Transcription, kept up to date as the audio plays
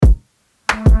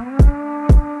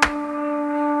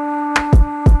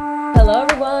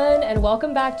and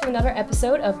welcome back to another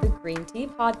episode of the Green Tea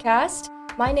Podcast.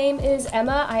 My name is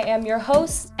Emma. I am your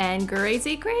host. And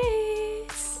Gracie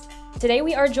Grace. Today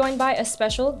we are joined by a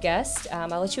special guest.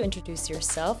 I'll let you introduce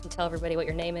yourself and tell everybody what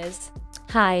your name is.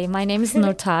 Hi, my name is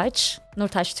Nurtaç.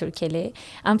 Nurtaç Türkeli.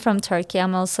 I'm from Turkey.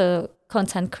 I'm also a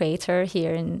content creator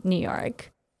here in New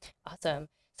York. Awesome.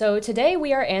 So today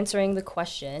we are answering the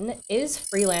question, is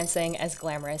freelancing as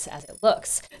glamorous as it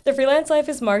looks? The freelance life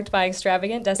is marked by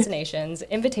extravagant destinations,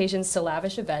 invitations to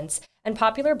lavish events, and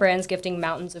popular brands gifting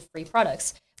mountains of free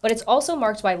products. But it's also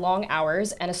marked by long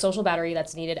hours and a social battery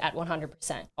that's needed at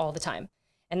 100% all the time.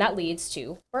 And that leads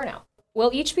to burnout.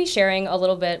 We'll each be sharing a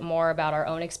little bit more about our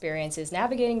own experiences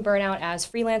navigating burnout as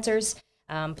freelancers,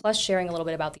 plus sharing a little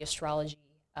bit about the astrology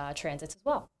transits as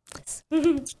well.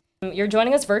 You're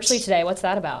joining us virtually today. What's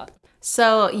that about?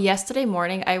 So yesterday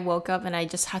morning, I woke up and I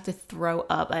just had to throw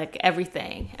up like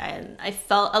everything. And I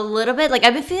felt a little bit like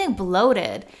I've been feeling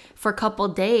bloated for a couple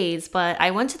days, but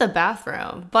I went to the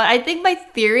bathroom. But I think my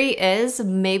theory is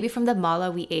maybe from the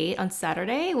mala we ate on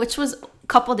Saturday, which was a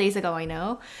couple days ago, I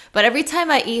know. But every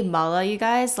time I eat mala, you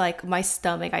guys, like my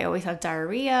stomach, I always have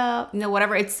diarrhea,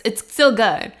 whatever. It's still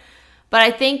good. But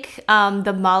I think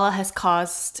the mala has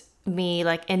caused me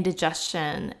like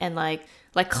indigestion and like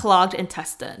clogged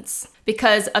intestines,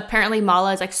 because apparently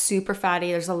mala is like super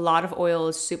fatty. There's a lot of oil,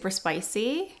 it's super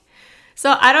spicy.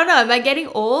 So I don't know, am I getting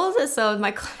old so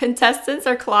my intestines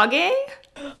are clogging?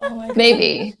 Oh my God.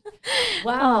 Maybe.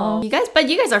 Wow. You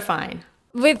guys are fine.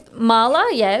 With mala,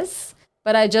 yes,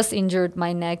 but I just injured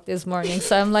my neck this morning,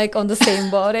 so I'm like on the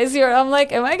same boat as you. I'm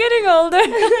like, am I getting older?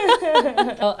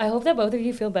 Well, I hope that both of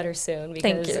you feel better soon,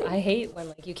 because Thank you. I hate when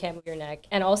like you can't move your neck.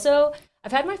 And also,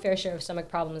 I've had my fair share of stomach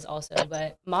problems also,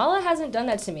 but mala hasn't done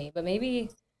that to me. But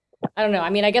maybe, I don't know. I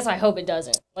mean, I guess I hope it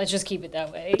doesn't. Let's just keep it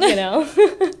that way, you know?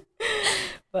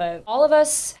 But all of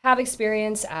us have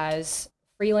experience as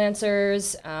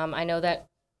freelancers. I know that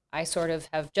I sort of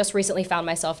have just recently found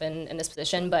myself in this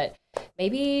position, but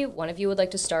maybe one of you would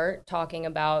like to start talking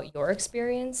about your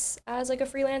experience as like a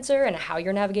freelancer and how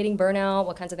you're navigating burnout,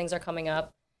 what kinds of things are coming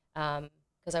up,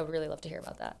 because I would really love to hear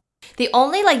about that. The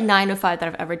only like 9 to 5 that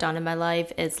I've ever done in my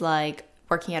life is like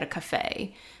working at a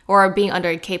cafe or being under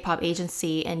a K-pop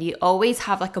agency, and you always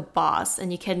have like a boss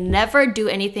and you can never do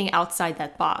anything outside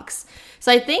that box.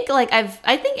 So I think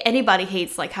anybody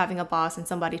hates like having a boss and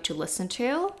somebody to listen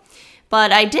to.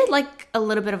 But I did like a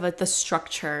little bit of the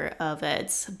structure of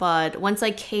it. But once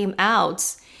I came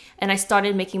out and I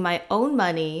started making my own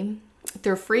money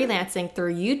through freelancing,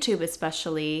 through YouTube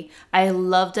especially, I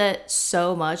loved it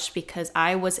so much because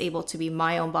I was able to be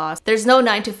my own boss. There's no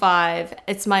 9 to 5.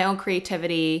 It's my own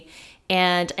creativity.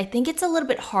 And I think it's a little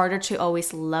bit harder to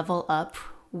always level up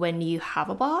when you have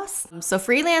a boss. So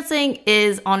freelancing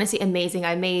is honestly amazing.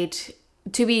 I made,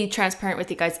 to be transparent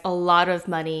with you guys, a lot of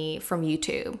money from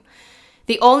YouTube.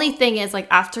 The only thing is, like,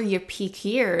 after your peak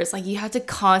years, like, you have to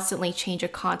constantly change your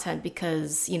content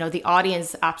because, the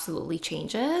audience absolutely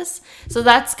changes. So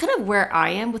that's kind of where I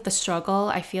am with the struggle.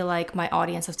 I feel like my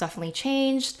audience has definitely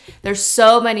changed. There's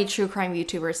so many true crime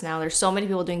YouTubers now. There's so many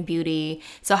people doing beauty.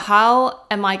 So how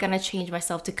am I going to change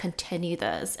myself to continue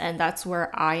this? And that's where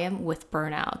I am with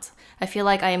burnout. I feel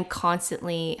like I am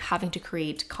constantly having to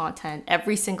create content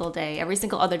every single day, every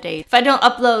single other day. If I don't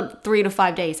upload 3 to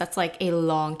 5 days, that's like a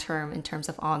long term in terms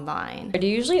of online. Do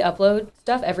you usually upload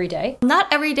stuff every day? Not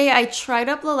every day. I try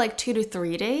to upload like 2 to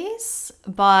 3 days,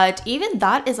 but even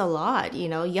that is a lot.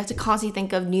 You have to constantly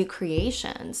think of new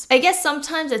creations. I guess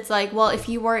sometimes it's like, well, if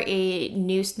you were a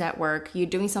news network, you're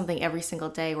doing something every single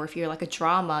day, or if you're like a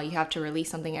drama, you have to release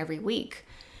something every week.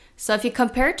 So if you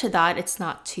compare it to that, it's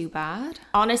not too bad.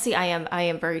 Honestly, I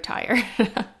am very tired.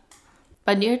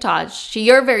 But Nurtaç,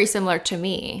 you're very similar to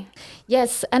me.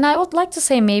 Yes, and I would like to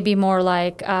say maybe more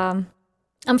like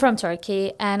I'm from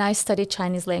Turkey and I studied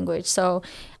Chinese language. So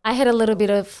I had a little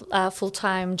bit of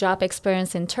full-time job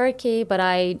experience in Turkey, but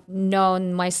I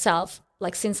known myself,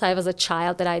 like since I was a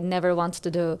child, that I never wanted to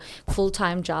do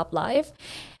full-time job life.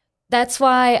 That's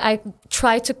why I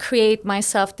try to create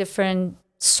myself different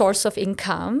source of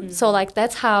income. So like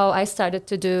that's how I started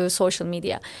to do social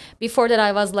media. Before that,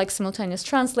 I was like simultaneous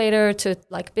translator to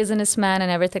like businessman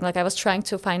and everything. Like I was trying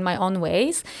to find my own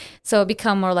ways. So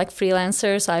become more like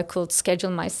freelancer so I could schedule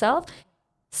myself.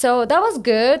 So that was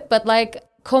good. But like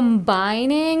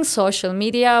combining social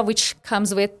media, which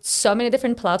comes with so many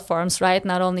different platforms, right?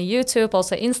 Not only YouTube,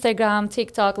 also Instagram,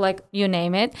 TikTok, like you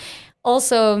name it.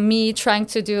 Also me trying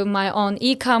to do my own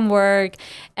e-com work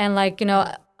and like,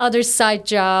 other side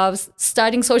jobs,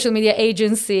 starting social media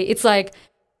agency. It's like,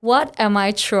 what am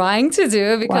I trying to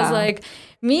do? Because like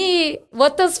me,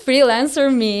 what does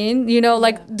freelancer mean? You know,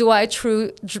 like, do I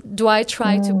try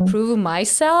to prove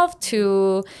myself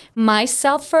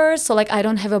first? So like, I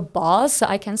don't have a boss, so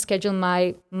I can schedule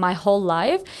my whole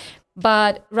life.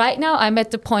 But right now I'm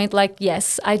at the point like,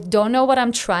 yes, I don't know what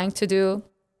I'm trying to do,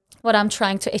 what I'm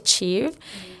trying to achieve,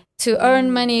 to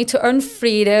earn money, to earn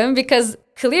freedom, because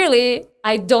clearly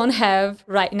I don't have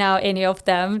right now any of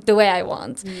them the way I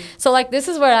want. So like, this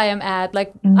is where I am at.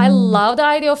 Like, I love the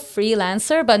idea of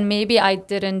freelancer, but maybe I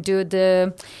didn't do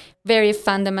the very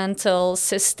fundamental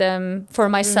system for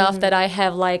myself that I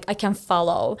have, like, I can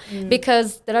follow,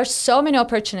 because there are so many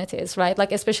opportunities, right?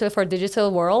 Like, especially for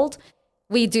digital world,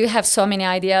 we do have so many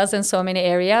ideas and so many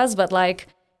areas, but like,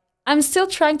 I'm still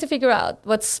trying to figure out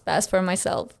what's best for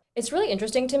myself. It's really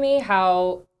interesting to me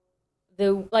how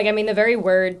the very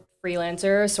word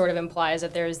freelancer sort of implies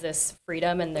that there's this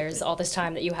freedom and there's all this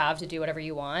time that you have to do whatever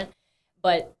you want.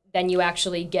 But then you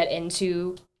actually get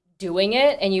into doing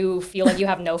it and you feel like you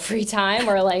have no free time,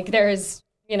 or like there's,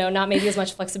 not maybe as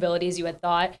much flexibility as you had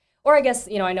thought. Or I guess,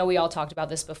 I know we all talked about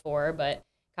this before, but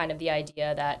kind of the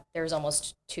idea that there's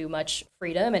almost too much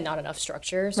freedom and not enough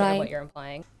structure, sort of what you're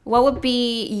implying. What would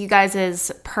be you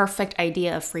guys' perfect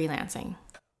idea of freelancing?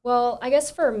 Well, I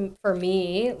guess for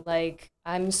me, like,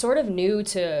 I'm sort of new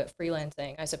to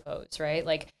freelancing, I suppose, right?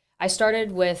 Like, I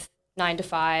started with 9 to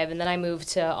 5, and then I moved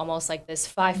to almost like this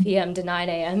 5 p.m. to 9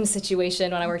 a.m.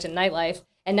 situation when I worked in nightlife.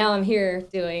 And now I'm here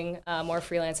doing more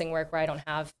freelancing work where I don't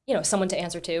have, someone to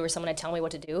answer to or someone to tell me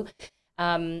what to do.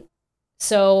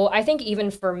 So I think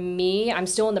even for me, I'm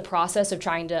still in the process of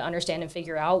trying to understand and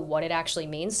figure out what it actually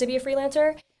means to be a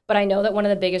freelancer. But I know that one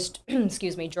of the biggest,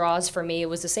 draws for me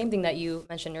was the same thing that you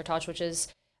mentioned, Nurtaç, which is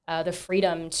the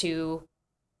freedom to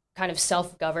kind of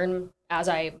self-govern as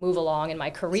I move along in my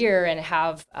career and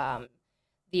have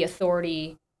the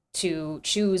authority to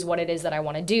choose what it is that I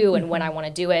want to do and when I want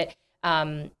to do it.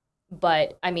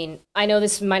 But I mean, I know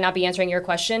this might not be answering your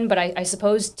question, but I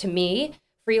suppose to me,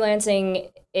 freelancing,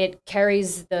 it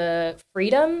carries the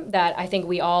freedom that I think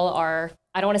we all are,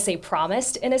 I don't want to say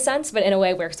promised in a sense, but in a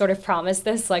way we're sort of promised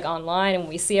this like online and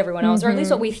we see everyone else, or at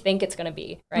least what we think it's going to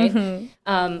be, right?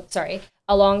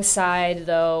 Alongside,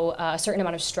 though, a certain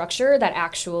amount of structure that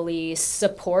actually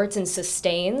supports and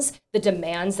sustains the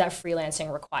demands that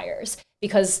freelancing requires.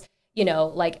 Because,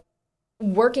 like,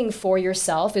 working for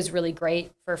yourself is really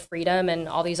great for freedom and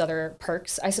all these other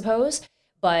perks, I suppose,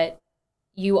 but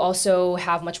you also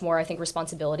have much more, I think,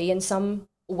 responsibility in some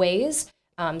ways.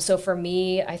 So for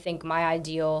me, I think my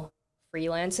ideal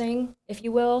freelancing, if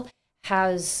you will,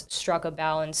 has struck a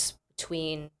balance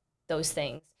between those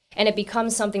things. And it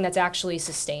becomes something that's actually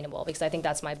sustainable, because I think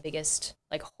that's my biggest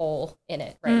like hole in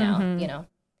it right now,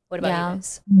 What about you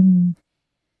guys?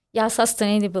 Yeah,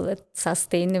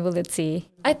 sustainability.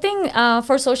 I think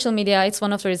for social media, it's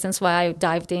one of the reasons why I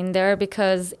dived in there,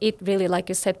 because it really, like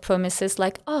you said, promises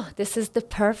like, oh, this is the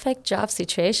perfect job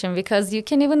situation, because you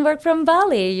can even work from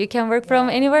Bali. You can work from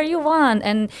anywhere you want.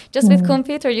 And just with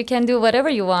computer, you can do whatever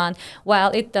you want.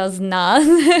 While it does not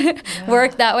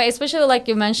work that way, especially like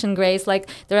you mentioned, Grace, like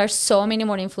there are so many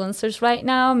more influencers right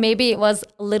now. Maybe it was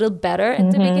a little better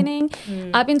at the beginning.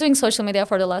 I've been doing social media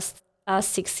for the last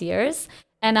 6 years.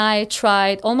 And I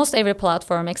tried almost every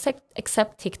platform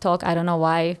except TikTok. I don't know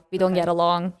why we don't get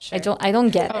along. Sure. I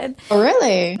don't get it. Oh,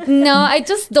 really? No, I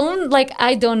just don't like.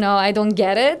 I don't know. I don't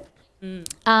get it.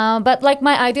 But like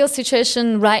my ideal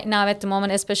situation right now at the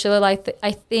moment, especially like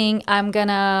I think I'm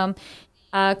gonna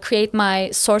create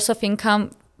my source of income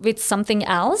with something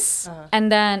else,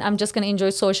 and then I'm just gonna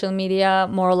enjoy social media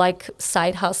more like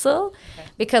side hustle,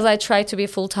 because I try to be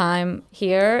full time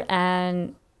here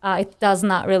and. It does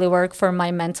not really work for my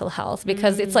mental health,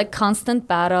 because it's like constant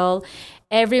battle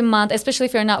every month, especially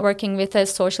if you're not working with a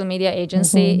social media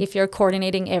agency, if you're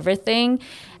coordinating everything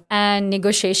and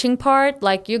negotiation part,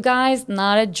 like you guys,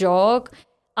 not a joke.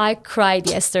 I cried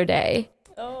yesterday.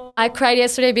 I cried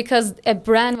yesterday because a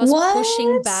brand was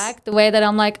pushing back the way that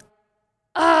I'm like,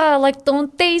 like,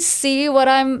 don't they see what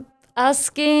I'm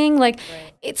asking? Like,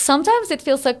 sometimes it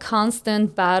feels a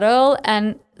constant battle,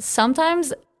 and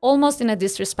sometimes almost in a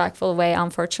disrespectful way,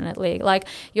 unfortunately. Like,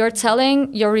 you're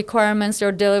telling your requirements,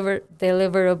 your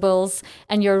deliverables,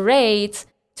 and your rate.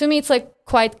 To me, it's like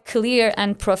quite clear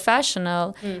and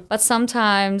professional. But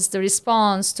sometimes the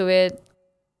response to it,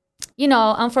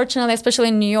 unfortunately, especially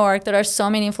in New York, there are so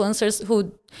many influencers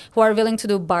who are willing to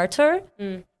do barter.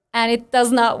 And it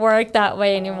does not work that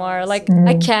way anymore. Like,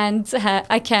 I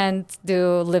can't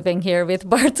do living here with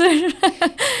barter.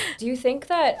 Do you think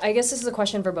that, I guess this is a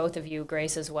question for both of you,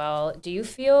 Grace, as well. Do you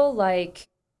feel like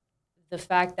the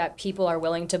fact that people are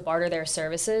willing to barter their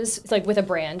services, like with a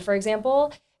brand, for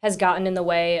example, has gotten in the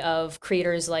way of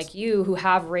creators like you who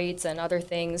have rates and other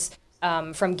things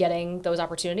from getting those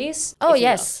opportunities? Oh, If you know,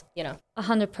 yes. you know.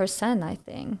 100%, I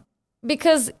think.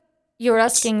 Because you're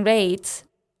asking rate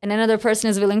and another person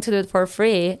is willing to do it for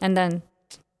free, and then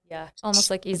Yeah. almost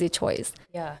like easy choice.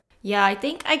 Yeah. Yeah, I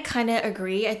think I kind of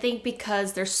agree. I think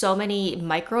because there's so many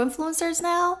micro influencers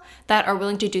now that are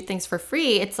willing to do things for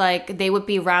free, it's like they would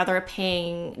be rather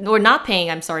paying or not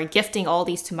paying, I'm sorry, gifting all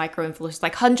these to micro influencers,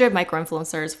 like 100 micro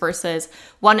influencers versus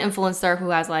one influencer who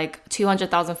has like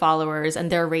 200,000 followers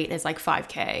and their rate is like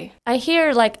 5K. I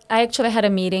hear, like, I actually had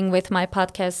a meeting with my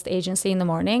podcast agency in the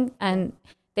morning, and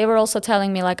they were also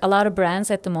telling me, like, a lot of brands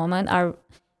at the moment are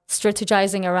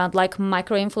strategizing around like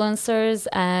micro influencers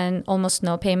and almost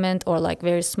no payment or like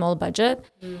very small budget,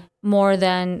 more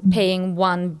than paying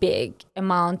one big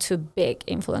amount to big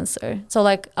influencer. So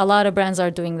like a lot of brands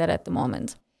are doing that at the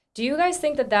moment. Do you guys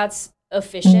think that that's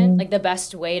efficient, like the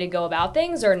best way to go about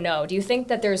things, or no? Do you think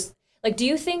that there's like, do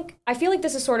you think, I feel like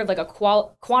this is sort of like a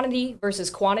quantity versus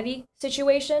quantity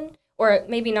situation, or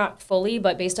maybe not fully,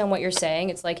 but based on what you're saying,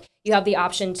 it's like you have the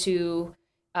option to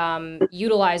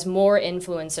utilize more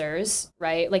influencers,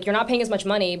 right? Like you're not paying as much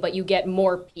money, but you get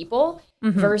more people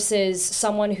versus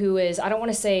someone who is, I don't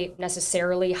want to say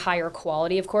necessarily higher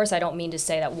quality. Of course, I don't mean to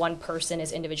say that one person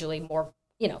is individually more,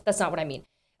 you know, that's not what I mean.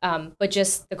 But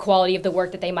just the quality of the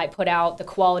work that they might put out, the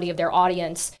quality of their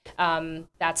audience,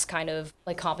 that's kind of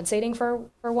like compensating for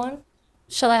one.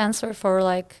 Shall I answer for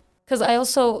like, because I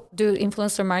also do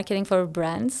influencer marketing for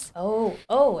brands.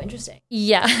 Oh, interesting.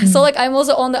 Yeah. So like I'm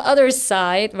also on the other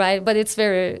side, right? But it's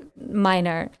very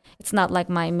minor. It's not like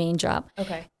my main job.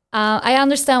 Okay. I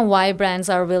understand why brands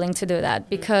are willing to do that,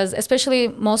 because especially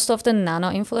most of the nano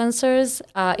influencers,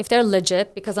 if they're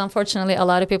legit, because unfortunately a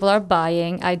lot of people are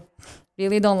buying. I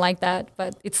really don't like that,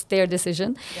 but it's their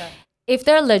decision. Yeah. If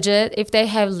they're legit, if they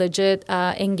have legit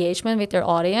engagement with their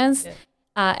audience,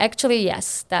 actually,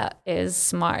 yes, that is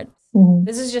smart.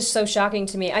 This is just so shocking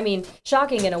to me. I mean,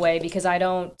 shocking in a way because I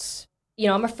don't, you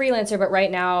know, I'm a freelancer, but right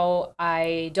now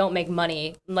I don't make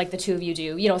money like the two of you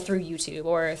do, you know, through YouTube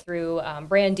or through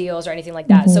brand deals or anything like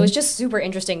that. So it's just super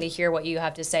interesting to hear what you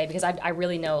have to say because I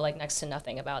really know like next to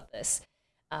nothing about this.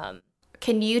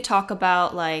 Can you talk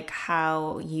about like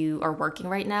how you are working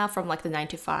right now from like the 9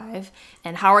 to 5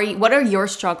 and what are your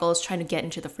struggles trying to get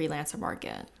into the freelancer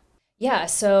market? Yeah,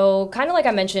 so kind of like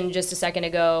I mentioned just a second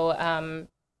ago,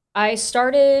 I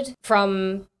started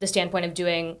from the standpoint of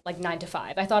doing like 9 to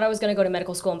 5. I thought I was going to go to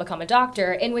medical school and become a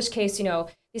doctor, in which case, you know,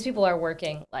 these people are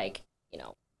working like, you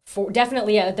know,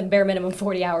 definitely at the bare minimum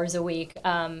 40 hours a week,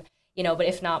 you know, but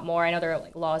if not more. I know there are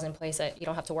like laws in place that you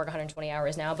don't have to work 120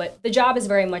 hours now, but the job is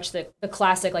very much the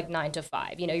classic like 9 to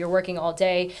 5. You know, you're working all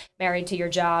day, married to your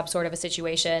job sort of a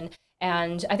situation.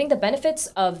 And I think the benefits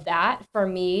of that for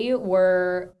me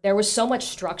were there was so much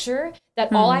structure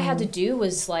that all I had to do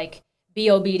was like be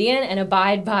obedient and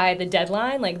abide by the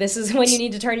deadline. Like, this is when you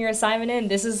need to turn your assignment in.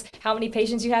 This is how many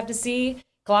patients you have to see.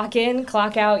 Clock in,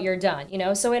 clock out, you're done. You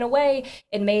know, so in a way,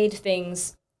 it made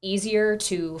things easier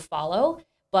to follow.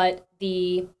 But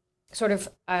the sort of,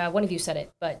 one of you said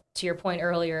it, but to your point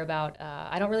earlier about,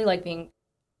 I don't really like being,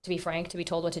 to be frank, to be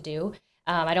told what to do.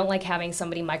 I don't like having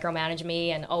somebody micromanage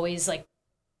me and always like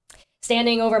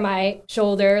standing over my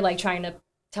shoulder, like trying to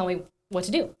tell me what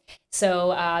to do. So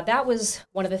that was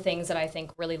one of the things that I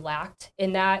think really lacked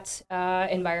in that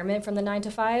environment from the 9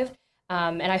 to 5.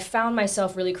 And I found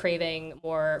myself really craving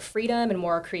more freedom and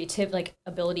more creative, like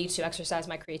ability to exercise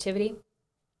my creativity.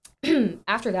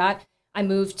 After that, I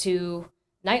moved to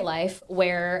nightlife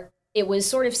where it was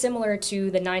sort of similar to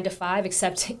the 9 to 5,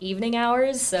 except evening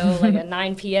hours. So like a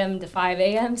 9 p.m. to 5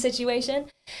 a.m. situation.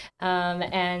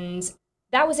 And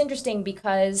that was interesting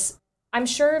because I'm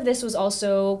sure this was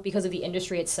also because of the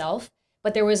industry itself,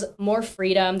 but there was more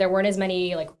freedom. There weren't as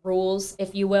many like rules,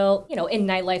 if you will, you know, in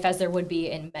nightlife as there would be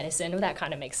in medicine. That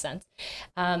kind of makes sense.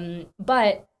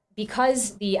 But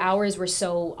because the hours were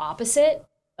so opposite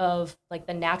of like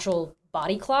the natural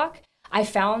body clock, I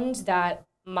found that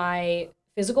my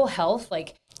physical health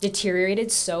like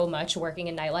deteriorated so much working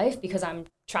in nightlife because I'm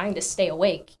trying to stay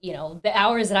awake, you know, the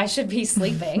hours that I should be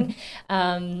sleeping,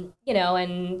 you know,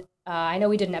 and I know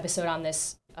we did an episode on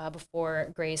this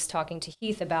before, Grace, talking to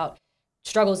Heath about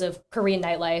struggles of Korean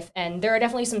nightlife. And there are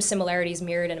definitely some similarities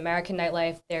mirrored in American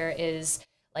nightlife. There is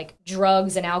like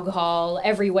drugs and alcohol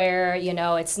everywhere. You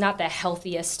know, it's not the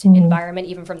healthiest environment,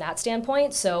 even from that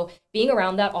standpoint. So being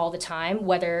around that all the time,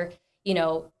 whether, you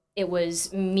know, it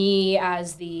was me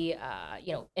as the,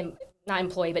 you know, not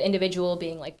employee, but individual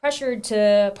being like pressured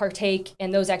to partake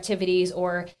in those activities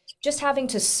or just having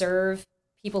to serve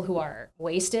people who are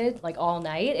wasted like all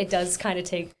night, it does kind of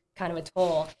take kind of a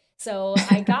toll. So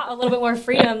I got a little bit more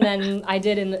freedom than I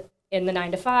did in the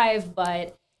 9 to 5,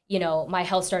 but my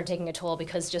health started taking a toll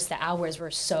because just the hours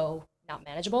were so not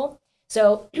manageable.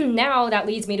 So now that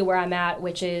leads me to where I'm at,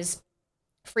 which is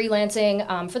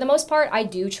freelancing. For the most part, I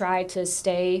do try to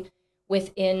stay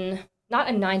within not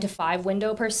a 9 to 5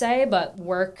 window per se, but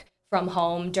work from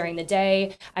home during the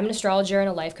day. I'm an astrologer and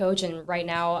a life coach, and right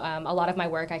now, a lot of my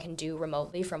work I can do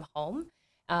remotely from home.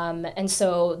 And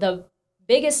so the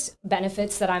biggest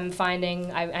benefits that I'm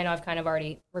finding, I know I've kind of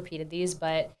already repeated these,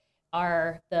 but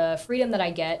are the freedom that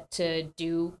I get to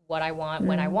do what I want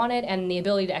when I want it, and the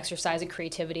ability to exercise a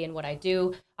creativity in what I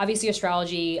do. Obviously,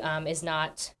 astrology is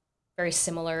not very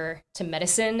similar to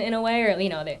medicine in a way, or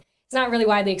it's not really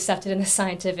widely accepted in the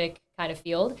scientific kind of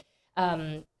field.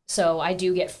 So I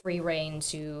do get free reign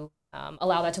to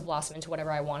allow that to blossom into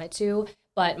whatever I want it to.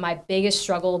 But my biggest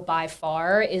struggle by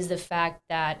far is the fact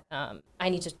that I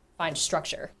need to find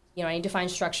structure. I need to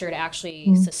find structure to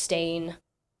actually sustain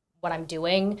what I'm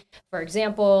doing. For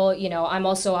example, I'm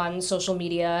also on social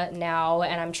media now,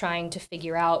 and I'm trying to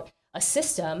figure out a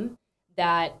system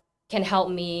that can help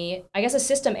me, I guess a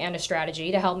system and a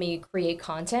strategy to help me create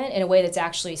content in a way that's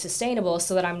actually sustainable,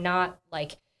 so that I'm not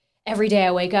like every day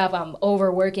I wake up, I'm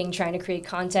overworking trying to create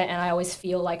content, and I always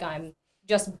feel like I'm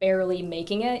just barely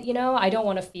making it. I don't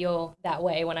want to feel that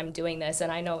way when I'm doing this.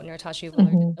 And I know, Nurtaç, you've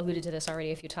alluded to this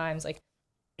already a few times. Like,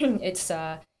 it's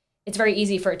very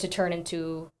easy for it to turn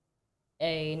into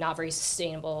a not very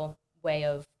sustainable way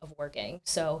of working.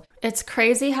 So it's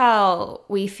crazy how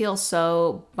we feel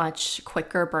so much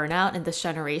quicker burnout in this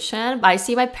generation. But I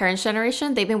see my parents'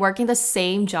 generation, they've been working the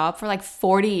same job for like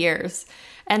 40 years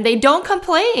and they don't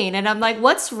complain. And I'm like,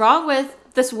 what's wrong with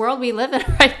this world we live in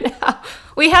right now?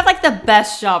 We have like the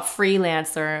best job,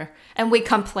 freelancer, and we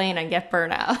complain and get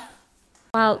burnout.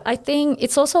 Well, I think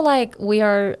it's also like we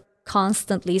are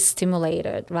constantly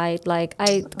stimulated, right? Like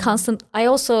I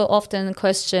also often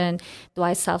question, do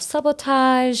I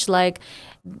self-sabotage? Like,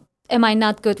 am I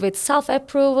not good with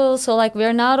self-approval? So like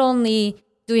we're not only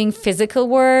doing physical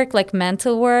work, like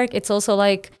mental work, it's also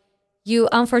like you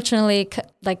unfortunately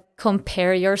like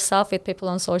compare yourself with people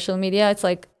on social media. It's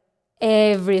like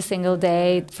every single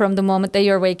day from the moment that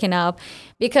you're waking up,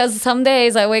 because some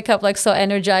days I wake up like so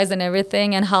energized and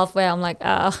everything, and halfway I'm like,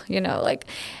 like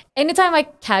anytime I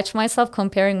catch myself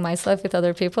comparing myself with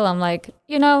other people, I'm like,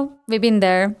 we've been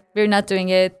there, we're not doing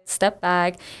it, step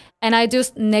back. And I do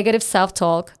negative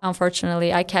self-talk.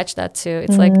 Unfortunately, I catch that too.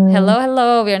 It's like,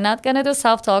 hello, we're not going to do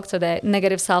self-talk today,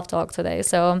 negative self-talk today.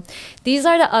 So these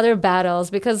are the other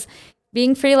battles, because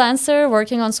being freelancer,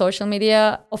 working on social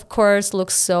media, of course,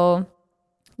 looks so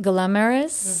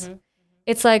glamorous.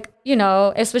 It's like,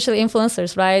 especially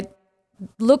influencers, right?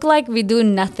 Look like we do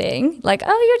nothing. Like,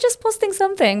 oh, you're just posting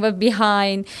something. But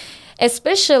behind,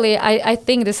 especially, I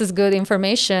think this is good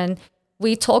information.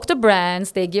 We talk to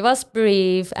brands, they give us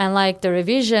brief, and like the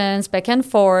revisions back and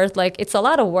forth, like it's a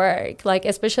lot of work, like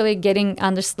especially getting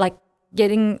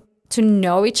to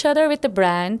know each other with the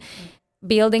brand,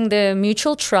 building the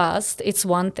mutual trust, it's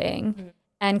one thing,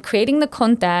 and creating the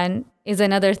content is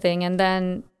another thing, and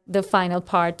then the final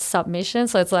part, submission.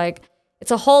 So it's like, it's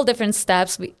a whole different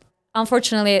steps.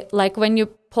 Unfortunately, like when you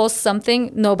post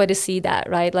something, nobody see that,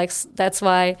 right? Like that's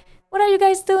why, what are you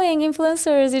guys doing,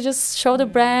 influencers? You just show the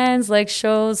brands, like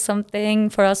show something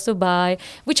for us to buy,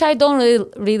 which I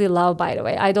don't really love, by the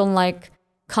way. I don't like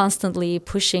constantly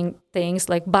pushing things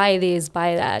like buy this,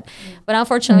 buy that. But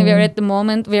unfortunately, we're at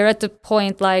the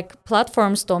point like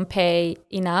platforms don't pay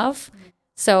enough.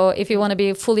 So if you want to be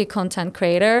a fully content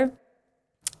creator,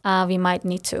 we might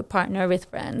need to partner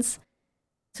with brands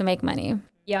to make money.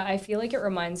 Yeah, I feel like it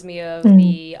reminds me of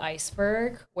the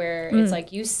iceberg, where it's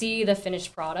like you see the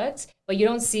finished product, but you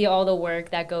don't see all the work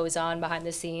that goes on behind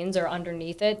the scenes or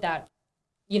underneath it that,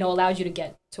 allowed you to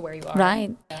get to where you are.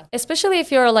 Right. Yeah. Especially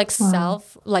if you're like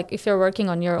if you're working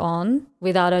on your own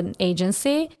without an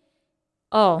agency,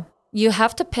 you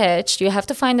have to pitch, you have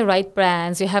to find the right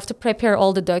brands, you have to prepare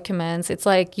all the documents. It's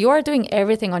like you are doing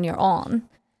everything on your own.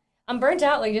 I'm burnt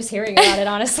out, like, just hearing about it,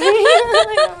 honestly. Like,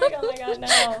 oh my God,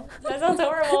 no. That sounds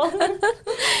horrible.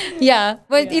 Yeah,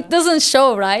 but it doesn't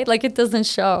show, right? Like, it doesn't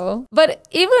show. But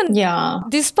even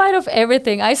despite of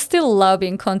everything, I still love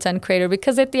being content creator,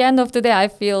 because at the end of the day, I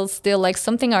feel still like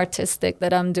something artistic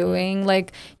that I'm doing,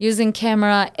 like using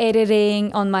camera,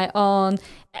 editing on my own.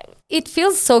 It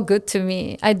feels so good to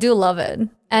me. I do love it.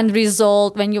 And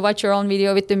result, when you watch your own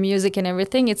video with the music and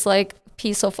everything, it's like a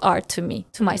piece of art to me,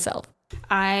 to myself.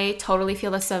 I totally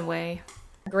feel the same way.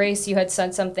 Grace, you had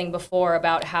said something before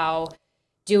about how,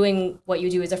 doing what you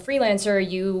do as a freelancer,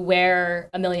 you wear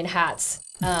a million hats.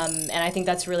 And I think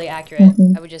that's really accurate.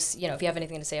 I would just, you know, if you have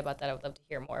anything to say about that, I would love to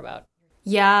hear more about.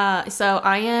 Yeah, so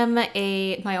I am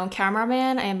my own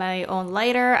cameraman, I am my own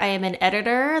lighter, I am an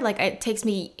editor. Like it takes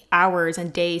me hours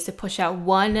and days to push out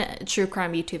one true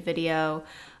crime YouTube video.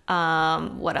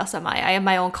 What else am I? I am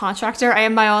my own contractor, I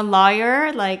am my own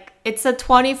lawyer. Like it's a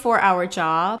 24-hour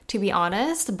job, to be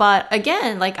honest. But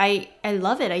again, like I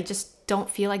love it. I just don't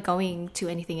feel like going to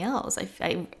anything else.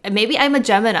 I maybe I'm a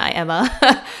Gemini, Emma.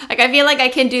 Like I feel like I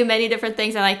can do many different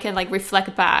things and I can like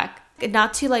reflect back.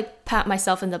 Not to like pat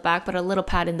myself in the back, but a little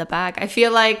pat in the back. I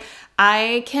feel like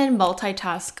I can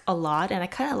multitask a lot and I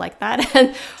kind of like that.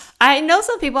 And I know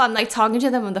some people, I'm like talking to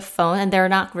them on the phone and they're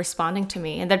not responding to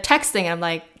me and they're texting. I'm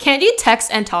like, can't you text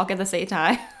and talk at the same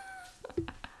time?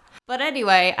 But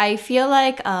anyway, I feel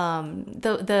like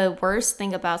the worst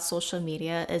thing about social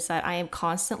media is that I am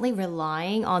constantly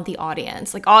relying on the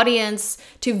audience, like audience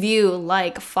to view,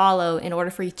 like, follow in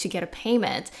order for you to get a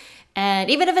payment. And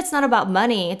even if it's not about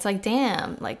money, it's like,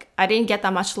 damn, like I didn't get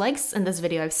that much likes in this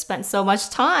video. I've spent so much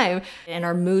time, and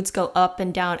our moods go up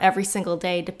and down every single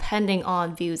day depending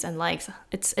on views and likes.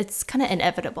 It's kind of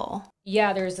inevitable.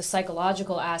 Yeah, there's the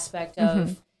psychological aspect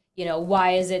of, you know,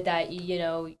 why is it that, you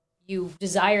know, you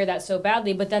desire that so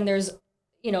badly? But then there's,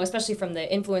 you know, especially from the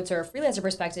influencer or freelancer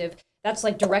perspective, that's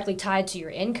like directly tied to your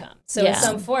income. So in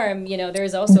some form, you know,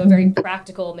 there's also a very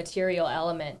practical material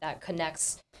element that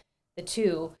connects the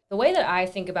two. The way that I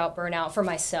think about burnout for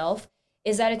myself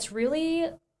is that it's really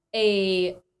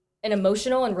an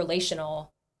emotional and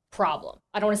relational problem.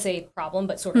 I don't want to say problem,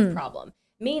 but sort of problem.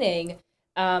 Meaning,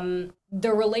 the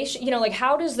relation, you know, like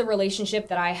how does the relationship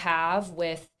that I have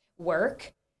with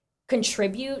work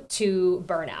contribute to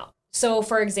burnout? So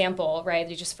for example, right,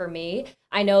 just for me,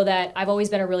 I know that I've always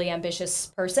been a really ambitious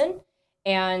person,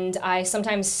 and I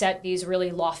sometimes set these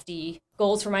really lofty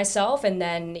goals for myself. And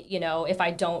then, you know, if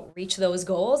I don't reach those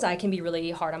goals, I can be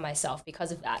really hard on myself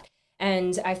because of that.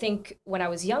 And I think when I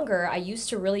was younger, I used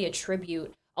to really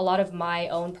attribute a lot of my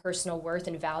own personal worth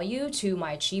and value to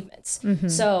my achievements.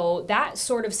 So that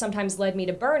sort of sometimes led me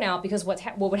to burnout, because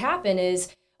what would happen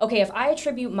is, okay, if I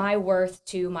attribute my worth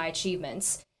to my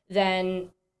achievements, then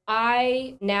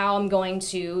I now am going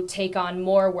to take on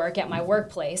more work at my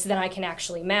workplace than I can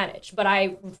actually manage. But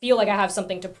I feel like I have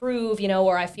something to prove, you know,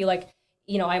 or I feel like,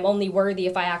 you know, I'm only worthy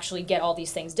if I actually get all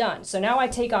these things done. So now I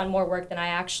take on more work than I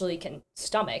actually can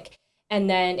stomach. And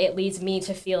then it leads me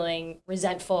to feeling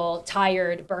resentful,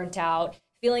 tired, burnt out,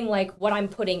 feeling like what I'm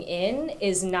putting in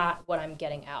is not what I'm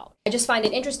getting out. I just find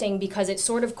it interesting because it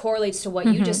sort of correlates to what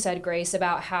you just said, Grace,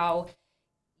 about how,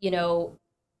 you know,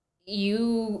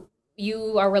 you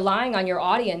are relying on your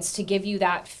audience to give you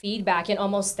that feedback and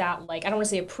almost that, like, I don't want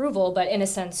to say approval, but in a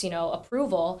sense, you know,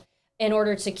 approval in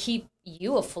order to keep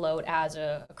you afloat as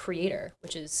a creator,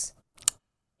 which is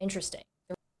interesting.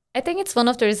 I think it's one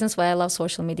of the reasons why I love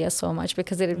social media so much,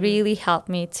 because it really helped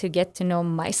me to get to know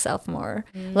myself more.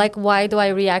 Like, why do I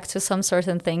react to some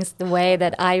certain things the way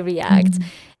that I react?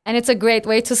 And it's a great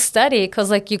way to study,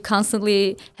 because like you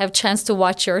constantly have chance to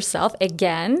watch yourself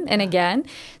again and again.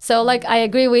 So like I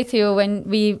agree with you when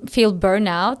we feel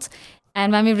burnout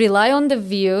and when we rely on the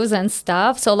views and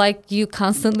stuff. So like you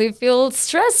constantly feel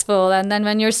stressful, and then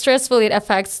when you're stressful, it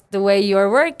affects the way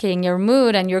you're working, your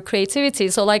mood and your creativity.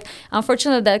 So like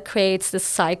unfortunately that creates the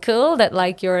cycle that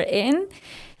like you're in.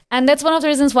 And that's one of the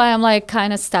reasons why I'm like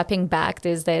kind of stepping back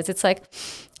these days. It's like,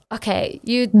 okay,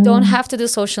 you don't have to do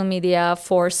social media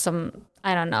for some,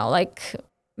 I don't know, like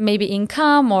maybe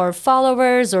income or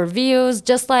followers or views.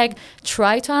 Just like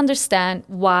try to understand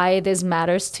why this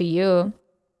matters to you.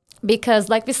 Because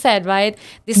like we said, right,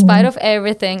 despite of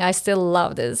everything, I still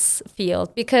love this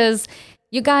field, because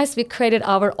you guys, we created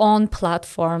our own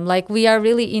platform. Like we are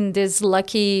really in this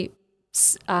lucky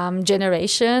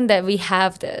generation that we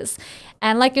have this.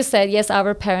 And like you said, yes,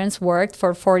 our parents worked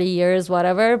for 40 years,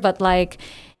 whatever, but like,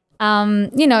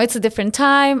 you know, it's a different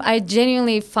time. I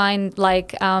genuinely find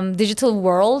like digital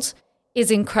world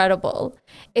is incredible.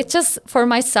 It's just for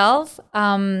myself,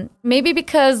 maybe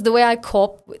because the way I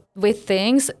cope with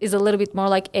things is a little bit more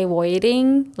like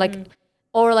avoiding, like,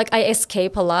 or like I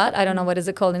escape a lot. I don't know what is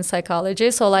it called in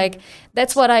psychology. So like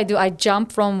that's what I do. I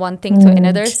jump from one thing to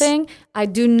another thing. I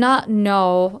do not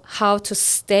know how to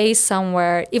stay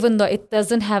somewhere, even though it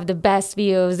doesn't have the best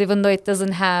views, even though it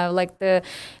doesn't have like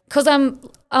because I'm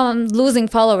losing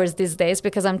followers these days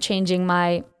because I'm changing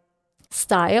my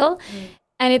style.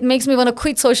 And it makes me want to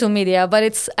quit social media,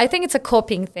 but I think it's a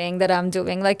coping thing that I'm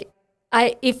doing. Like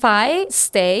if I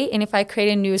stay and if I create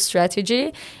a new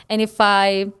strategy and if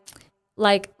I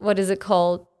like, what is it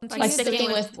called? Like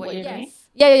sticking with what you're doing?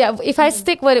 Yeah. If I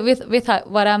stick with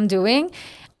what I'm doing,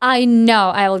 I know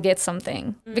I will get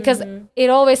something because it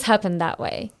always happened that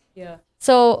way. Yeah.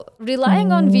 So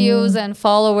relying on views and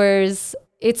followers,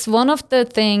 it's one of the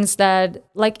things that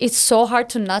like it's so hard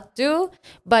to not do.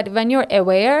 But when you're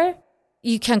aware,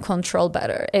 you can control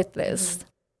better, at least,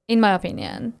 in my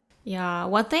opinion. Yeah,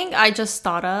 one thing I just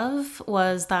thought of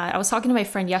was that I was talking to my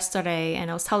friend yesterday and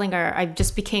I was telling her I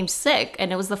just became sick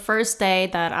and it was the first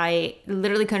day that I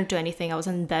literally couldn't do anything. I was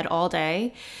in bed all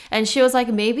day. And she was like,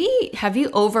 maybe have you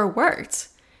overworked?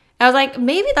 I was like,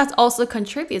 maybe that's also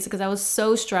contributes because I was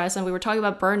so stressed and we were talking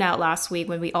about burnout last week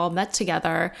when we all met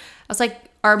together. I was like,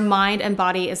 our mind and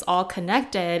body is all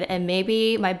connected and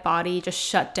maybe my body just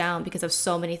shut down because of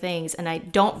so many things and I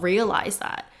don't realize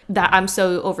that I'm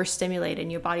so overstimulated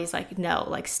and your body's like, no,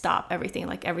 like stop everything,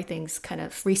 like everything's kind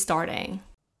of restarting.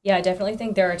 Yeah, I definitely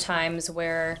think there are times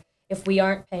where if we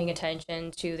aren't paying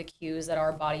attention to the cues that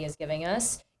our body is giving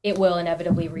us, it will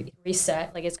inevitably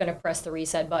reset. Like it's going to press the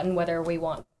reset button, whether we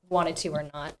want it to or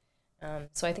not.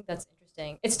 So I think that's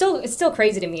interesting. It's still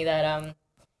crazy to me that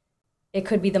it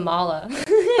could be the mala.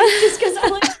 Just because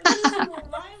I'm like,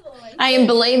 I am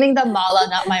blaming the mala,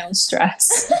 not my own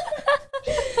stress.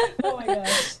 oh my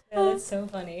gosh. Yeah, that's so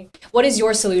funny. What is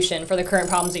your solution for the current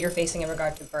problems that you're facing in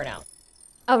regard to burnout?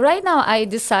 Right now, I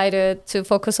decided to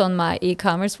focus on my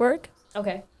e-commerce work.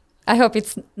 Okay. I hope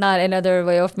it's not another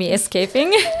way of me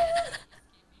escaping.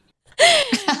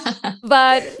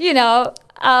 But,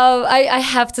 I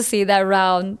have to see that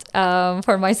round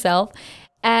for myself.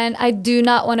 And I do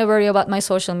not want to worry about my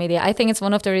social media. I think it's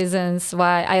one of the reasons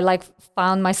why I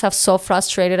found myself so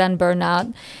frustrated and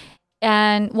burnout.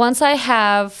 And once I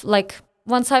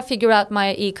figure out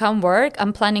my e-com work,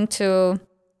 I'm planning to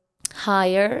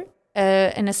hire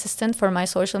an assistant for my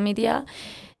social media.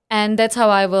 And that's how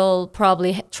I will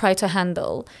probably try to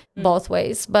handle both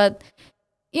ways. But,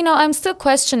 I'm still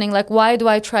questioning, why do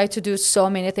I try to do so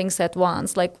many things at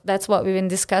once? That's what we've been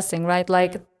discussing, right?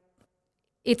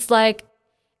 It's like,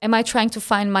 am I trying to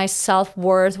find my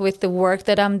self-worth with the work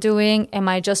that I'm doing? Am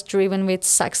I just driven with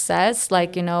success?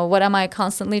 What am I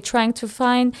constantly trying to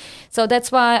find? So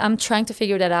that's why I'm trying to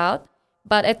figure that out.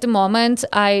 But at the moment,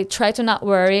 I try to not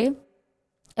worry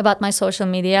about my social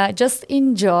media, just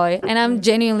enjoy. And I'm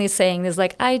genuinely saying this,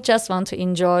 I just want to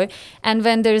enjoy. And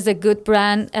when there's a good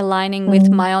brand aligning with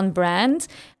my own brand,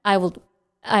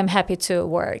 I'm happy to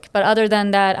work. But other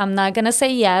than that, I'm not going to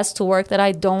say yes to work that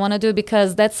I don't want to do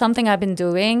because that's something I've been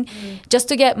doing just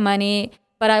to get money.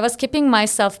 But I was keeping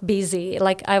myself busy.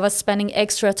 I was spending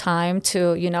extra time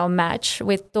to, match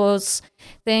with those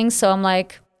things. So I'm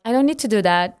like, I don't need to do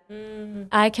that.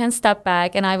 I can step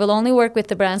back and I will only work with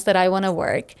the brands that I want to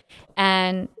work.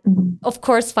 And of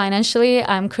course, financially,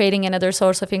 I'm creating another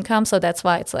source of income. So that's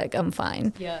why it's I'm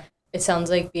fine. Yeah. It sounds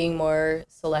like being more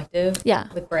selective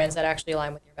with brands that actually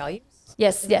align with your values.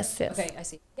 Yes. Okay, I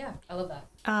see. Yeah, I love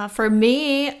that. For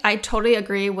me, I totally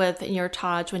agree with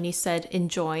Nurtaç when you said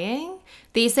enjoying.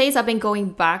 These days, I've been going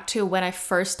back to when I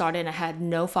first started and I had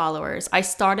no followers. I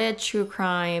started true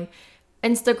crime,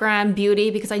 Instagram,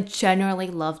 beauty, because I genuinely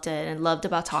loved it and loved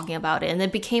about talking about it. And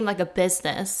it became like a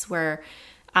business where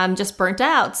I'm just burnt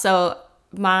out. So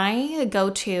my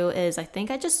go-to is I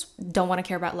think I just don't want to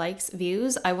care about likes,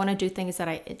 views. I want to do things that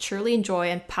I truly enjoy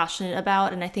and passionate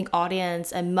about. And I think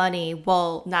audience and money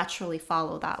will naturally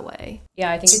follow that way.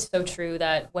 Yeah, I think it's so true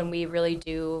that when we really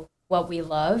do what we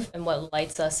love and what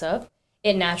lights us up,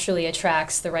 it naturally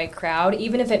attracts the right crowd,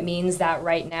 even if it means that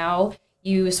right now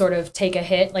you sort of take a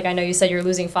hit. I know you said you're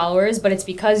losing followers, but it's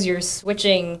because you're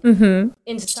switching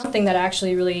into something that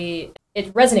actually really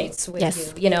it resonates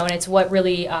with you, and it's what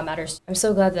really matters. I'm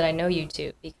so glad that I know you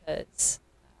two because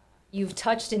you've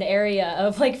touched an area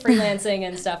of freelancing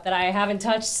and stuff that I haven't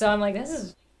touched. So I'm like, this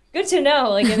is good to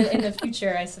know, in the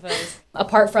future, I suppose.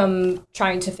 Apart from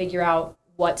trying to figure out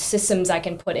what systems I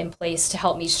can put in place to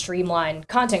help me streamline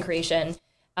content creation,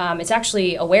 it's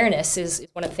actually awareness is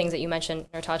one of the things that you mentioned,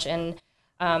 Nurtaç.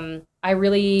 And I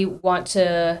really want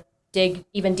to dig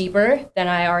even deeper than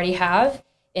I already have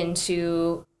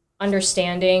into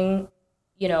understanding,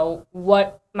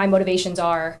 what my motivations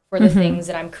are for the things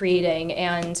that I'm creating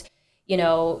and,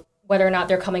 whether or not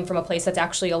they're coming from a place that's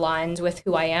actually aligned with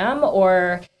who I am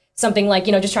or something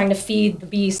just trying to feed the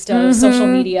beast of social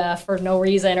media for no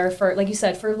reason or for, like you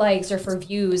said, for likes or for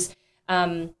views.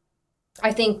 I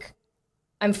think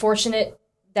I'm fortunate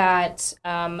that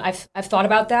I've thought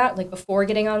about that before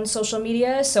getting on social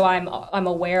media. So I'm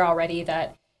aware already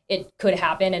that it could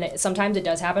happen, and sometimes it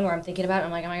does happen where I'm thinking about it.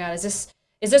 I'm like, oh my God, is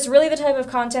this really the type of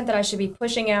content that I should be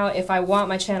pushing out if I want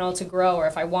my channel to grow or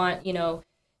if I want to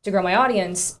grow my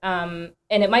audience? And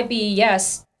it might be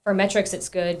yes for metrics it's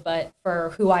good, but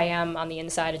for who I am on the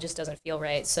inside, it just doesn't feel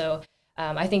right. So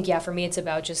I think, yeah, for me, it's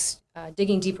about just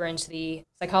digging deeper into the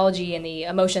psychology and the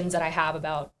emotions that I have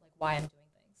about like why I'm doing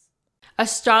things.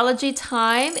 Astrology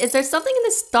time. Is there something in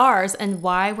the stars and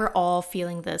why we're all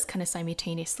feeling this kind of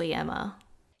simultaneously, Emma?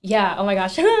 Yeah. Oh my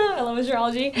gosh. I love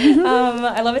astrology.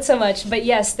 I love it so much. But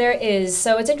yes, there is.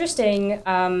 So it's interesting.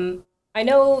 I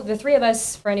know the three of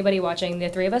us, for anybody watching, the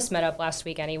three of us met up last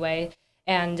week anyway,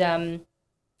 and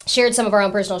shared some of our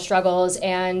own personal struggles.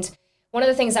 And one of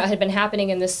the things that had been happening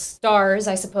in the stars,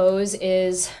 I suppose,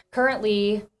 is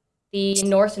currently the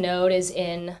North Node is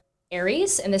in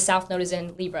Aries and the South Node is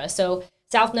in Libra. So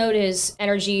South Node is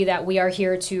energy that we are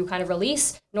here to kind of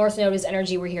release. North Node is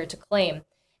energy we're here to claim.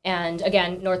 And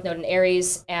again, North Node in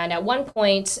Aries. And at one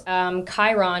point,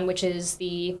 Chiron, which is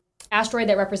the asteroid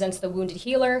that represents the wounded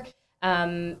healer,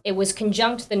 it was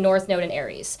conjunct the North Node in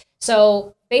Aries.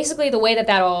 So basically the way that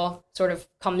that all sort of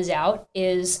comes out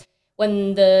is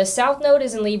when the South Node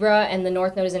is in Libra and the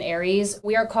North Node is in Aries,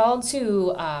 we are called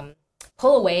to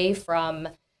pull away from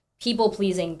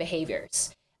people-pleasing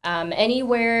behaviors.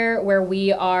 Anywhere where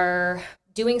we are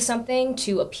doing something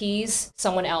to appease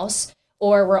someone else,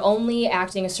 or we're only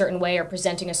acting a certain way or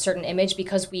presenting a certain image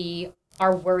because we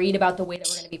are worried about the way that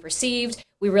we're going to be perceived.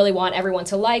 We really want everyone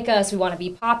to like us. We want to be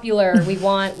popular. We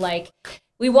want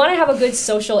to have a good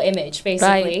social image,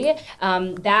 basically.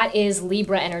 Right. That is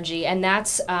Libra energy. And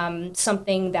that's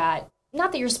something that,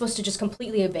 not that you're supposed to just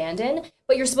completely abandon,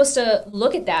 but you're supposed to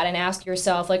look at that and ask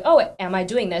yourself, like, oh, am I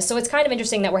doing this? So it's kind of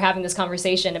interesting that we're having this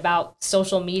conversation about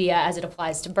social media as it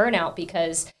applies to burnout,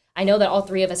 because I know that all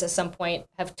three of us at some point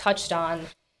have touched on,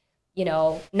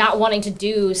 not wanting to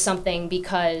do something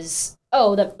because,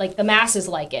 the masses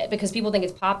like it, because people think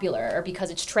it's popular or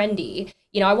because it's trendy.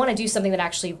 I want to do something that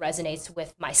actually resonates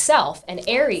with myself. And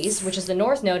Aries, which is the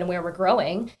North Node and where we're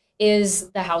growing,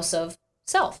 is the house of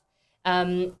self.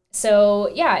 So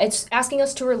yeah, it's asking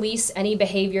us to release any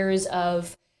behaviors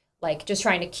of like just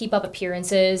trying to keep up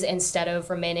appearances instead of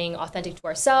remaining authentic to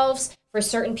ourselves. For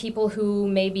certain people who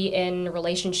may be in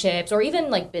relationships or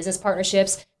even like business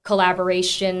partnerships,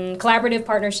 collaborative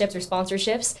partnerships or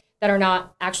sponsorships that are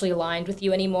not actually aligned with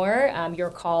you anymore, you're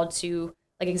called to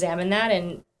like examine that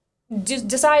and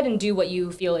decide and do what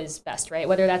you feel is best, right?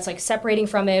 Whether that's like separating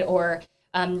from it or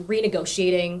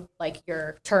renegotiating like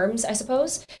your terms, I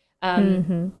suppose.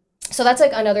 So that's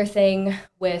like another thing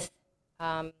with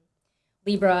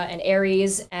Libra and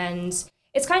Aries. And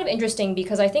it's kind of interesting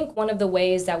because I think one of the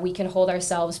ways that we can hold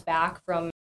ourselves back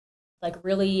from like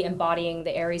really embodying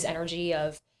the Aries energy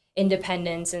of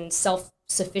independence and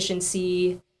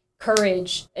self-sufficiency,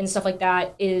 courage and stuff like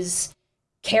that is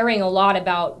caring a lot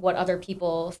about what other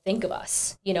people think of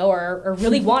us, or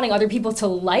really wanting other people to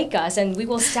like us. And we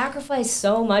will sacrifice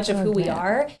so much of who we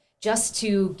are just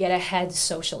to get ahead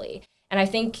socially. And I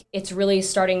think it's really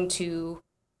starting to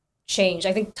change.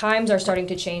 I think times are starting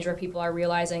to change where people are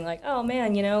realizing like, oh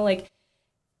man,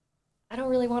 I don't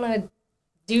really want to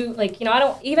do I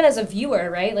don't, even as a viewer,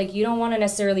 right? Like you don't want to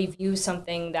necessarily view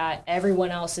something that everyone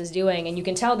else is doing. And you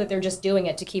can tell that they're just doing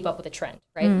it to keep up with a trend,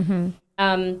 right?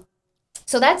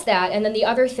 So that's that. And then the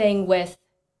other thing with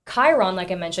Chiron,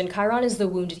 like I mentioned, Chiron is the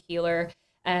wounded healer.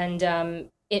 And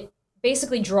it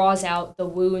basically draws out the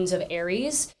wounds of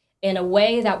Aries in a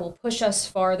way that will push us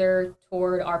farther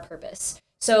toward our purpose.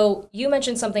 So you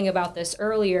mentioned something about this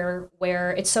earlier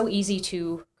where it's so easy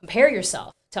to compare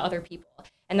yourself to other people.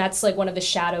 And that's like one of the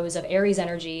shadows of Aries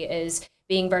energy is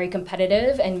being very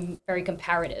competitive and very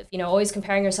comparative, always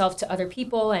comparing yourself to other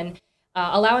people and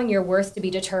allowing your worth to be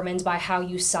determined by how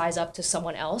you size up to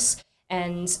someone else.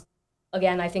 And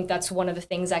again, I think that's one of the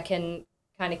things that can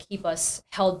kind of keep us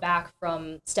held back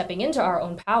from stepping into our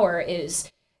own power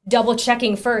is double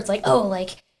checking first, like,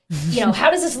 how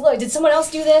does this look? Did someone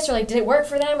else do this? Or like, did it work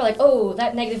for them? Or like, oh,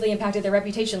 that negatively impacted their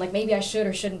reputation. Like maybe I should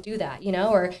or shouldn't do that,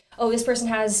 or, oh, this person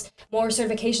has more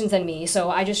certifications than me, so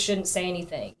I just shouldn't say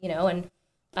anything,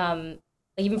 and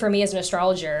even for me as an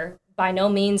astrologer, by no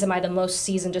means am I the most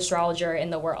seasoned astrologer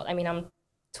in the world. I mean, I'm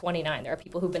 29. There are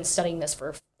people who've been studying this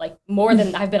for like more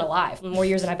than I've been alive, more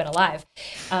years than I've been alive.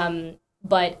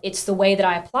 But it's the way that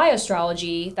I apply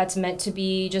astrology that's meant to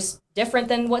be just different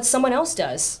than what someone else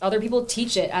does. Other people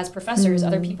teach it as professors.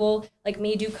 Other people like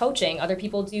me do coaching. Other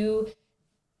people do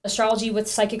astrology with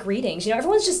psychic readings.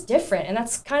 Everyone's just different. And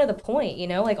that's kind of the point,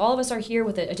 like all of us are here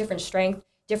with a different strength,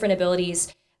 different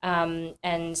abilities.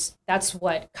 And that's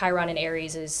what Chiron and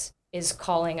Aries is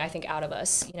calling, I think, out of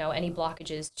us, any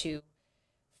blockages to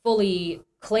fully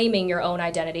claiming your own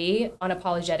identity,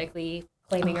 unapologetically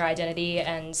claiming your identity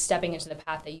and stepping into the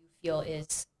path that you feel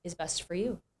is best for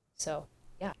you. So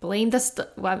Not blame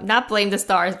the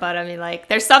stars, but I mean, like,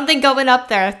 there's something going up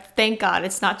there. Thank God,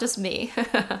 it's not just me.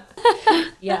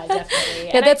 Yeah, definitely.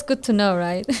 Yeah, that's good to know,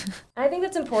 right? I think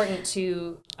that's important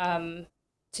to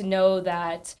know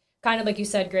that, kind of like you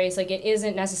said, Grace, like it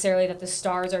isn't necessarily that the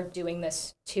stars are doing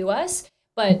this to us,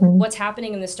 but what's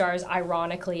happening in the stars,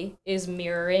 ironically, is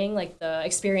mirroring like the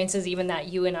experiences even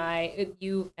that you and I,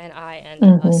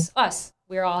 and us,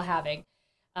 we're all having.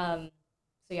 So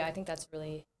yeah, I think that's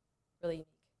really, really.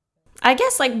 I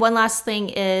guess like one last thing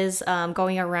is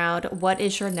going around. What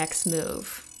is your next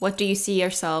move? What do you see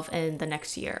yourself in the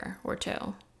next year or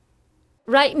two?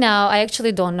 Right now, I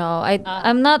actually don't know.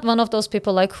 I'm not one of those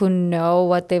people like who know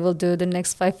what they will do the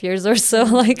next 5 years or so.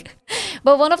 Like,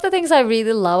 but one of the things I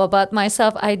really love about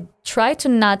myself, I try to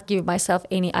not give myself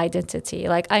any identity.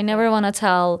 Like, I never want to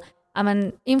tell I'm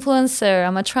an influencer,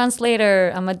 I'm a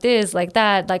translator, I'm a this, like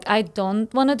that. Like, I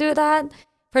don't want to do that.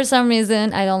 For some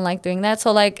reason, I don't like doing that.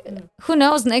 So, like, who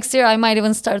knows? Next year, I might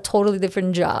even start a totally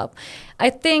different job. I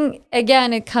think,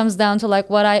 again, it comes down to, like,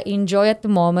 what I enjoy at the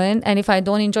moment. And if I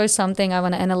don't enjoy something, I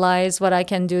want to analyze what I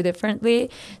can do differently.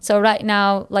 So right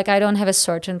now, like, I don't have a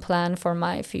certain plan for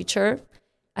my future.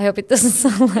 I hope it doesn't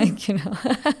sound like,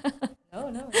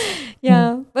 No.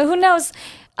 Yeah, but who knows?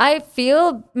 I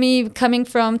feel me coming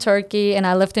from Turkey and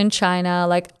I lived in China,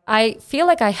 like I feel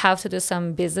like I have to do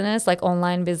some business, like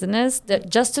online business,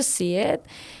 just to see it.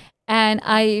 And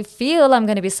I feel I'm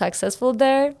going to be successful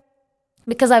there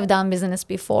because I've done business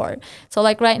before. So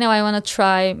like right now I want to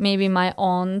try maybe my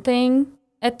own thing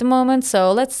at the moment.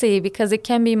 So let's see, because it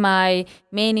can be my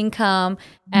main income.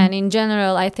 And in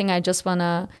general, I think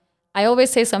I always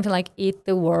say something like eat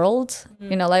the world.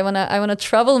 I wanna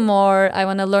travel more. I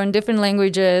wanna learn different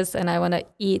languages, and I wanna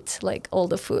eat like all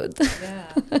the food. Yeah,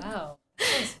 wow,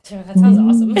 that sounds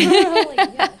awesome.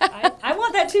 I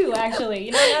want that too.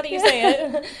 Actually, now that you say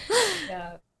it.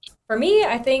 Yeah, for me,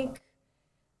 I think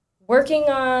working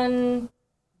on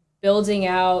building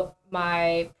out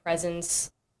my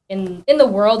presence in the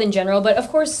world in general, but of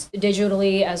course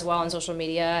digitally as well on social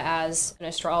media as an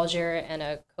astrologer and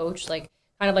a coach, like.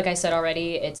 Kind of like I said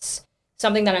already, it's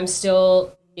something that I'm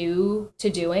still new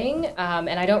to doing,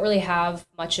 and I don't really have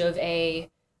much of I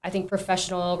think,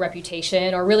 professional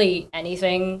reputation or really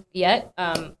anything yet.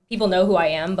 People know who I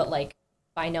am, but like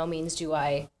by no means do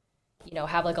I,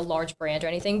 have like a large brand or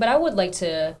anything. But I would like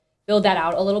to build that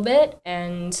out a little bit.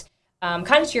 And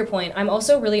kind of to your point, I'm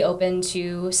also really open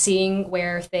to seeing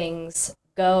where things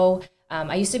go.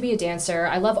 I used to be a dancer.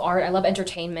 I love art. I love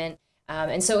entertainment,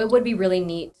 and so it would be really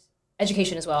neat.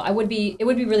 Education as well. It would be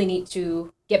really neat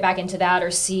to get back into that or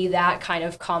see that kind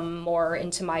of come more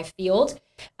into my field.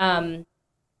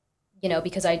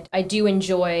 Because I do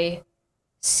enjoy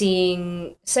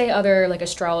seeing, say, other like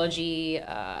astrology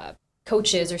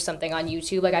coaches or something on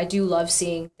YouTube. Like I do love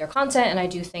seeing their content, and I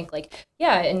do think like,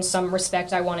 yeah, in some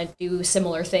respect I want to do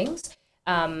similar things.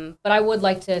 But I would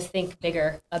like to think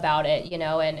bigger about it,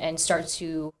 and start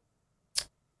to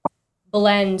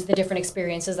blend the different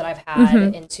experiences that I've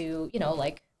had into,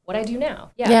 like what I do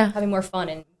now. Yeah. Having more fun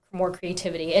and more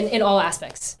creativity in all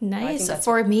aspects. Nice.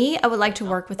 For me, I would like to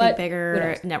work with a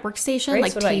bigger network station,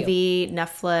 Grace, like TV,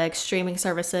 Netflix, streaming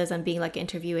services, and being like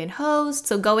interviewing host.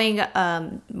 So going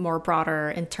more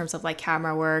broader in terms of like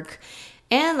camera work.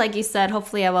 And like you said,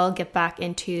 hopefully I will get back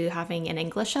into having an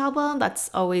English album. That's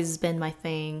always been my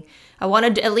thing. I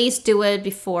want to at least do it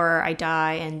before I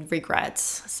die and regret.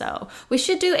 So we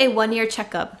should do a 1-year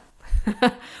checkup.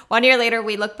 1 year later,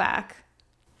 we look back.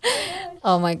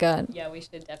 Oh my God. Yeah, we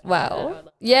should definitely. Wow.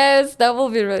 Yes, that will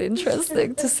be really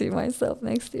interesting to see myself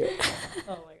next year.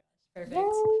 Oh my gosh, perfect.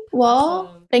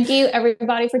 Well, thank you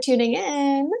everybody for tuning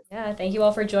in. Yeah, thank you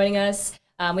all for joining us.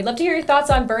 We'd love to hear your thoughts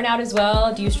on burnout as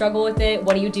well. Do you struggle with it?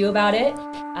 What do you do about it?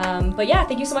 But yeah,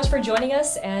 thank you so much for joining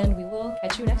us, and we will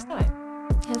catch you next time.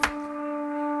 Yes.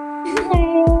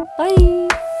 Bye.